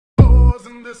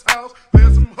in this house.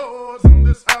 There's some whores in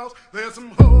this house. There's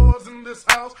some whores in this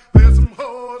house. There's some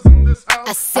whores in this house.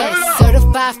 I said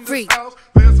certified free,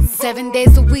 7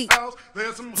 days a week.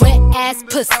 Wet ass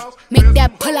pussy, make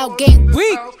that pull out game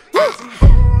weak.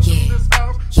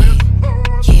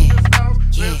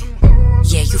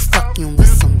 Yeah, you fucking with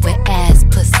some wet ass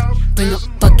pussy. Bring a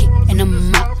bucket and a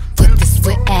mop for this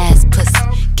wet ass pussy.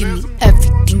 Give me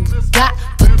everything you got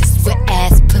for this wet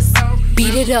ass pussy.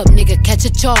 Beat it up, nigga, catch a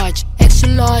charge. Extra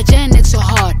large and extra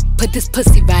hard. Put this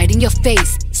pussy right in your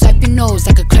face. Swipe your nose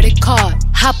like a credit card.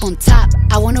 Hop on top,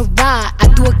 I wanna ride. I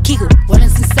do a giggle, what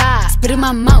is inside? Spit in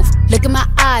my mouth, look in my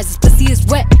eyes. This pussy is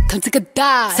wet, come take a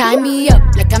dive. Tie me up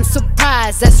like I'm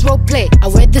surprised, that's roleplay. I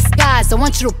wear disguise, I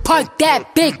want you to park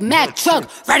that Big Mac truck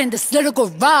right in this little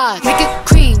garage. Make it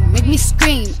cream, make me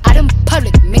scream. Out in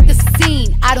public, make the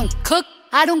scene. I don't cook,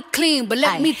 I don't clean, but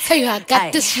let me tell you, I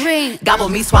got this ring. Gobble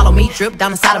me, swallow me, drip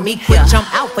down inside of me. Quick jump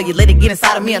out for you, let it get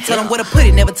inside of me. I tell them where to put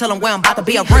it, never tell them where I'm about to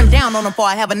be. I run down on them before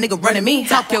I have a nigga running me.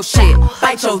 Talk your shit,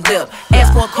 bite your lip.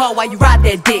 Ask for a call while you ride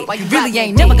that dick. You really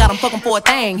ain't never got him fucking for a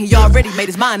thing. He already made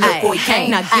his mind up before he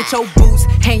came. Now get your boots,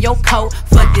 hang your coat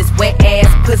for this wet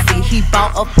ass pussy. He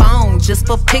bought a phone just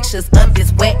for pictures of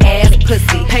this wet ass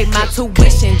pussy. Pay my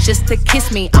tuition just to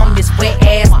kiss me on this wet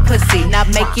ass pussy. Now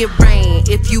make it rain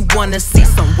if you wanna see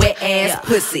some wet ass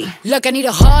pussy. Look, I need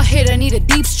a hard hit, I need a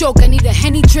deep stroke, I need a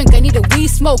Henny drink, I need a weed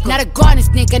smoke. Not a garden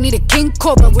snake, I need a king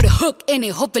cobra with a hook in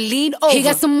it, hope it lean over. He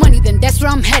got some money, then that's where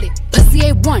I'm headed. Pussy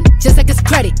A1, just like his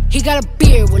credit. He got a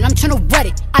beard, well I'm tryna wet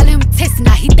it. I let him taste it,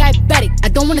 now he diabetic. I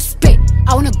don't wanna spit,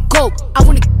 I wanna go, I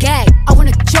wanna gag, I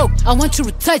wanna choke. I want you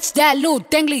to touch that little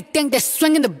dangly thing that's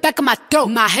swinging the back of my throat.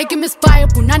 My head can misfire,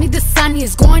 Brunani the sunny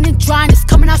is going and drying, it's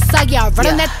coming outside. Yeah, I run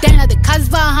on that thing, now the cuz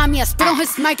behind me. I spit on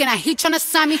his mic and I he tryna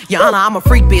sign me. Your Honor, I'm a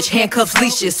freak bitch, handcuffs,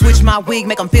 leashes. Switch my wig,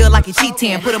 make him feel like he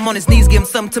cheating. Put him on his knees, give him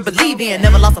something to believe in.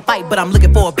 Never lost a fight, but I'm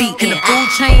looking for a beat. In the food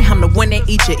chain, I'm the one that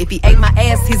eat you. If he ate my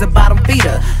ass, he's a bottom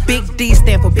feeder. Big D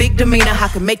stand for big demeanor. I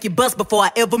can make you bust before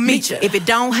I ever meet you. If it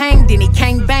don't hang, then he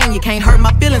can't bang. You can't hurt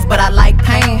my feelings, but I like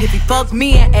pain. If he fuck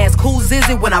me and ask who's is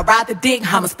it when I ride the dick,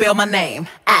 I'ma spell my name.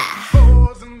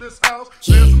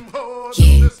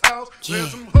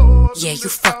 Yeah, you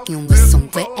fucking with some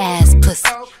wet ass pussy.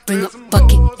 Bring a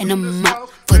bucket and a mop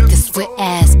for this wet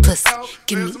ass pussy.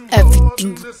 Give me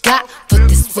everything you got for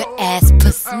this wet ass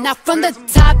pussy. Now from the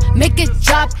top, make it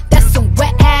drop, that's some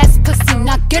wet ass pussy.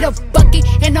 Now get a bucket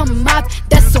and a mop,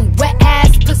 that's some wet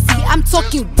ass pussy. I'm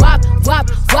talking wop, wop,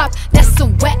 wop, that's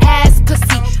some wet ass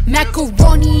pussy.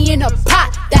 Macaroni in a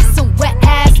pot, that's some wet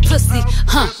ass